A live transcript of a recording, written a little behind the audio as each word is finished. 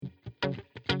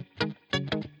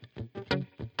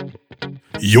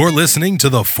You're listening to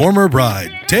The Former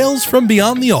Bride, Tales from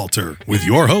Beyond the Altar, with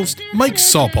your host, Mike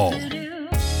Saulpaul.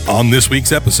 On this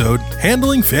week's episode,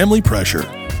 Handling Family Pressure.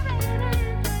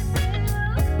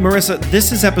 Marissa,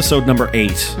 this is episode number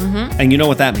 8, and you know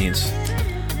what that means.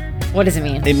 What does it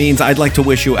mean? It means I'd like to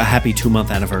wish you a happy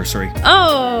 2-month anniversary.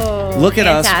 Oh, look at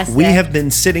fantastic. us. We have been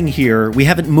sitting here. We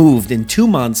haven't moved in 2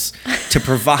 months to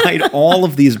provide all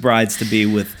of these brides to be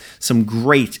with some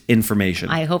great information.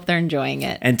 I hope they're enjoying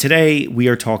it. And today we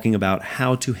are talking about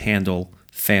how to handle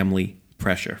family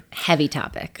pressure. Heavy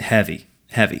topic. Heavy.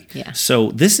 Yeah.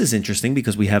 So this is interesting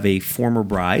because we have a former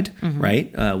bride,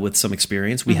 right, with some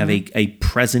experience. We have a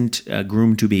present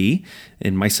groom-to-be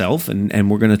in myself,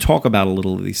 and we're going to talk about a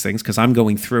little of these things because I'm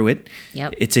going through it.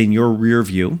 Yep. It's in your rear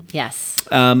view. Yes.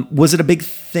 Was it a big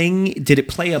thing? Did it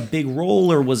play a big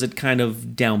role, or was it kind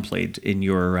of downplayed in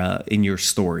your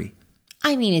story?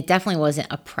 I mean, it definitely wasn't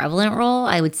a prevalent role.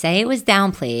 I would say it was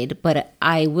downplayed, but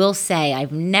I will say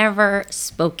I've never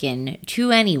spoken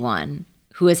to anyone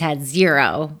who has had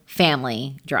zero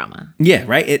family drama. Yeah,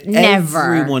 right?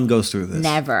 Never. Everyone goes through this.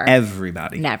 Never.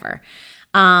 Everybody. Never.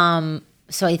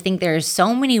 So I think there's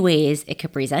so many ways it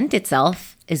could present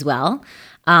itself as well.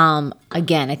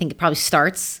 Again, I think it probably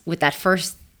starts with that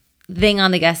first thing on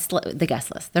the guest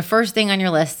list. The first thing on your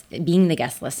list being the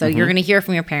guest list. So you're going to hear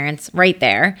from your parents right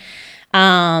there.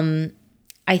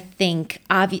 I think,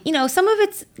 some of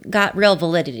it's got real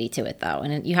validity to it, though.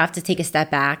 And you have to take a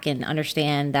step back and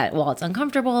understand that while it's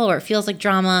uncomfortable or it feels like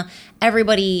drama,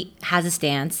 everybody has a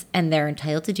stance and they're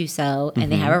entitled to do so, and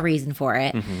they have a reason for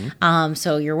it.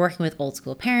 So you're working with old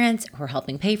school parents who are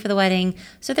helping pay for the wedding.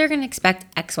 So they're going to expect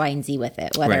X, Y, and Z with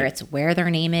it, whether it's where their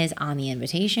name is on the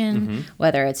invitation,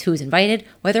 whether it's who's invited,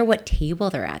 whether what table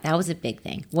they're at. That was a big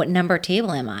thing. What number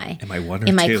table am I? Am I one or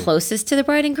Am two? I closest to the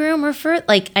bride and groom or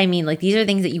these are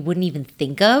things that you wouldn't even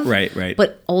think of. Right.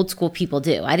 But old school people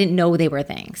do. I didn't know they were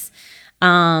things.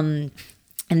 And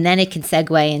then it can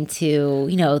segue into,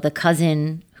 the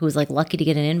cousin who was like lucky to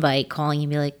get an invite calling you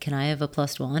and be like, can I have a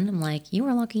 +1? I'm like, you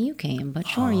were lucky you came, but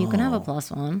sure, you can have a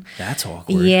 +1. That's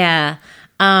awkward. Yeah.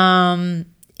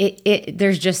 It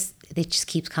just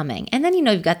keeps coming. And then,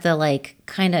 you've got the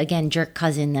kind of, again, jerk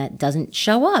cousin that doesn't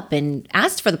show up and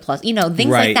asked for the plus, things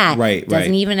like that.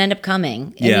 Doesn't even end up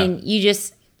coming. Yeah. I mean,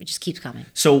 it just keeps coming.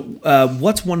 So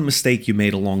what's one mistake you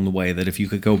made along the way that if you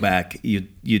could go back,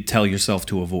 you'd tell yourself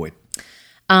to avoid?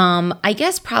 I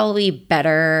guess probably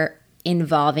better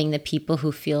involving the people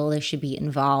who feel they should be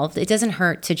involved. It doesn't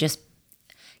hurt to just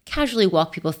casually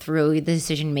walk people through the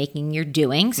decision making you're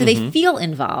doing so they feel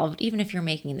involved, even if you're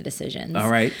making the decisions. All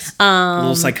right. A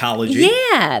little psychology.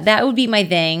 Yeah, that would be my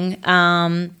thing.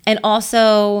 And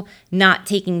also not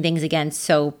taking things again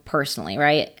so personally,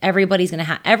 right? Everybody's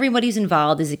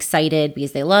involved is excited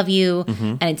because they love you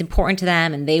and it's important to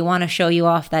them and they want to show you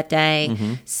off that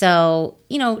day. So,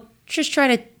 just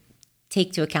try to take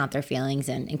into account their feelings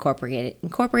and incorporate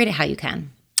it how you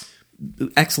can.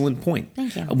 Excellent point.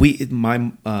 Thank you.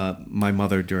 My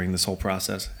mother during this whole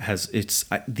process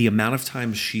the amount of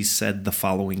times she said the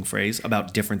following phrase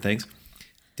about different things.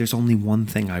 There's only one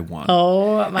thing I want.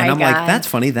 Oh my God. And I'm like, that's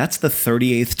funny. That's the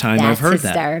 38th time I've heard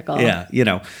hysterical. that.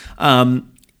 Yeah,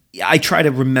 I try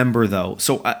to remember though.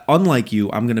 So unlike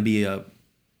you, I'm going to be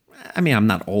I'm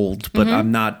not old, but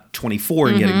I'm not 24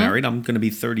 and getting married. I'm going to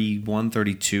be 31,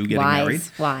 32 getting married.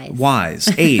 Wise.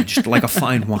 Aged like a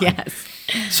fine wine. Yes.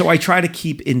 So I try to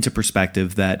keep into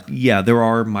perspective that, there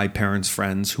are my parents'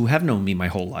 friends who have known me my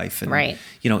whole life. And,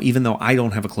 even though I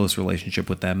don't have a close relationship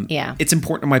with them, it's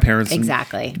important to my parents.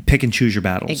 Exactly. Pick and choose your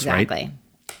battles, exactly.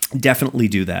 Right? Definitely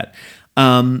do that.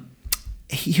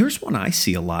 Here's one I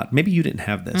see a lot. Maybe you didn't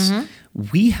have this.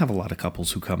 We have a lot of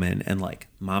couples who come in and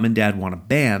mom and dad want a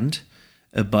band,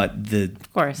 but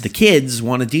the kids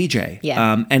want a DJ.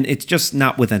 Yeah. And it's just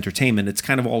not with entertainment. It's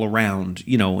kind of all around,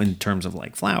 in terms of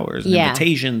flowers and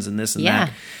invitations and this and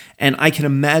that. And I can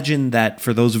imagine that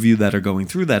for those of you that are going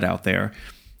through that out there,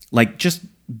 just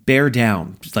bear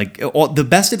down. The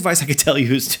best advice I could tell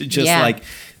you is to just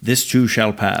this too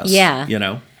shall pass. Yeah.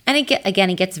 And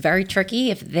it gets very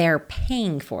tricky if they're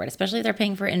paying for it, especially if they're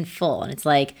paying for it in full. And it's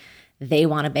they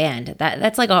want a band.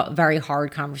 That's a very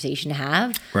hard conversation to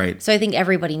have. Right. So I think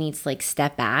everybody needs to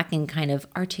step back and kind of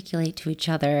articulate to each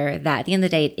other that at the end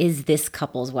of the day, it is this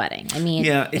couple's wedding. I mean,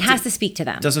 it has to speak to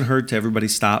them. It doesn't hurt to everybody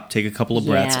stop, take a couple of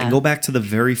breaths, and go back to the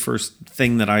very first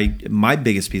thing my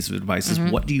biggest piece of advice is,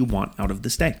 what do you want out of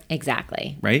this day?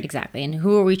 Exactly. Right? Exactly. And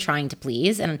who are we trying to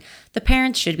please? And the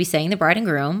parents should be saying the bride and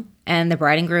groom, and the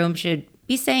bride and groom should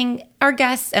be saying our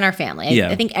guests and our family.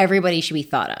 I think everybody should be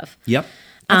thought of. Yep.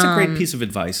 That's a great piece of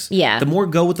advice. Yeah. The more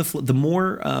go with the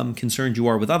more concerned you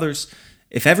are with others,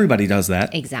 If everybody does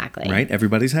that, exactly, right?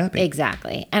 Everybody's happy.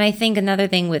 Exactly. And I think another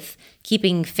thing with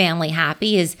keeping family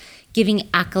happy is giving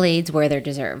accolades where they're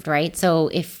deserved, right? So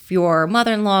if your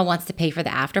mother-in-law wants to pay for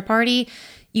the after party,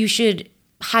 you should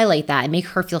highlight that and make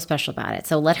her feel special about it.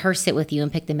 So let her sit with you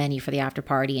and pick the menu for the after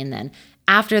party. And then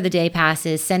after the day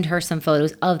passes, send her some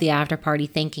photos of the after party,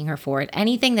 thanking her for it.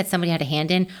 Anything that somebody had a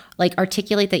hand in, like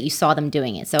articulate that you saw them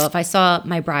doing it. So if I saw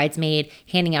my bridesmaid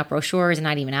handing out brochures and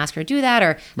I'd even ask her to do that,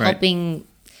 or helping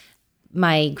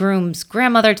my groom's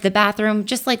grandmother to the bathroom,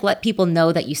 just like let people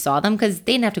know that you saw them, because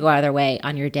they didn't have to go out of their way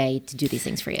on your day to do these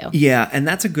things for you. Yeah, and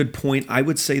that's a good point. I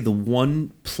would say the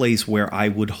one place where I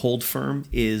would hold firm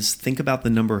is think about the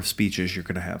number of speeches you're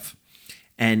going to have.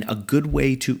 And a good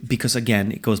way to, because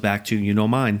again, it goes back to,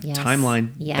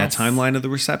 timeline, that timeline of the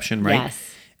reception, right?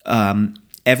 Yes.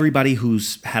 Everybody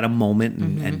who's had a moment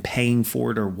and paying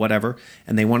for it or whatever,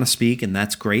 and they want to speak, and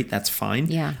that's great, that's fine.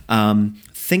 Yeah.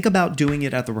 Think about doing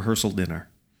it at the rehearsal dinner.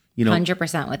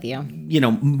 100% with you.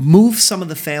 Move some of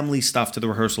the family stuff to the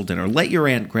rehearsal dinner. Let your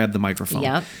aunt grab the microphone.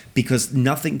 Yep. Because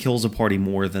nothing kills a party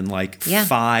more than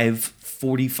 5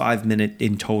 45-minute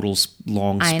in total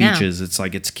long speeches. It's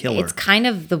like, it's killer. It's kind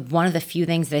of one of the few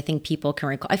things that I think people can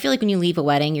recall. I feel like when you leave a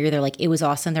wedding, you're either like, it was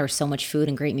awesome, there was so much food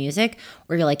and great music,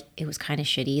 or you're like, it was kind of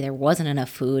shitty, there wasn't enough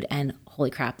food, and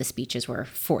holy crap, the speeches were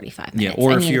 45 minutes. Yeah,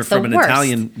 or if you're from an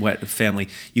Italian family,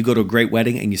 you go to a great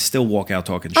wedding and you still walk out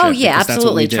talking shit. Oh yeah,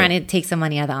 absolutely. Trying to take some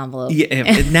money out of the envelope.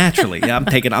 Yeah, naturally. Yeah,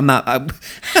 I'm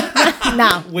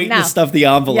not waiting to stuff the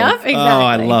envelope. Yep, exactly. Oh,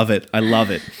 I love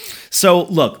it. So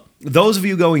look, those of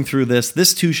you going through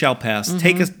this too shall pass.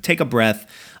 Take a breath.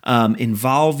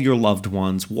 Involve your loved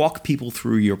ones. Walk people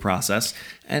through your process,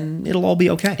 and it'll all be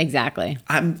okay. Exactly.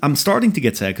 I'm starting to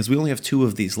get sad because we only have 2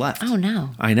 of these left. Oh no!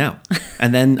 I know.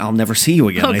 And then I'll never see you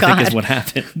again. I think is what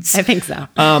happens. I think so.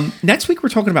 Next week we're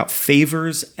talking about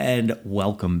favors and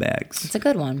welcome bags. It's a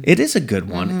good one. It is a good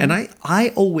one, and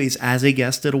I always, as a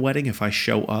guest at a wedding, if I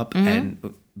show up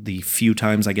and the few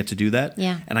times I get to do that,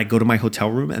 and I go to my hotel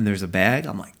room and there's a bag,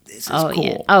 I'm like, this is cool.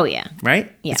 Yeah. Oh yeah.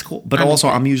 Right? Yeah. It's cool. But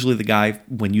I'm usually the guy,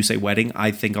 when you say wedding,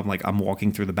 I think I'm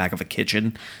walking through the back of a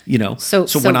kitchen, So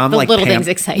when I'm the like little things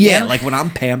excite you. Yeah, like when I'm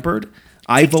pampered,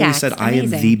 I've always said I am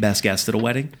the best guest at a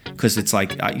wedding, because it's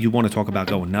like you want to talk about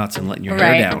going nuts and letting your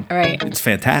hair down. Right. It's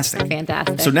fantastic.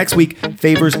 Fantastic. So next week,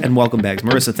 favors and welcome bags.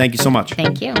 Marissa, thank you so much.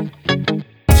 Thank you.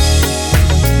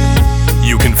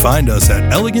 You can find us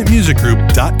at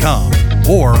elegantmusicgroup.com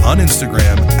or on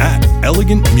Instagram at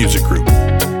elegantmusicgroup.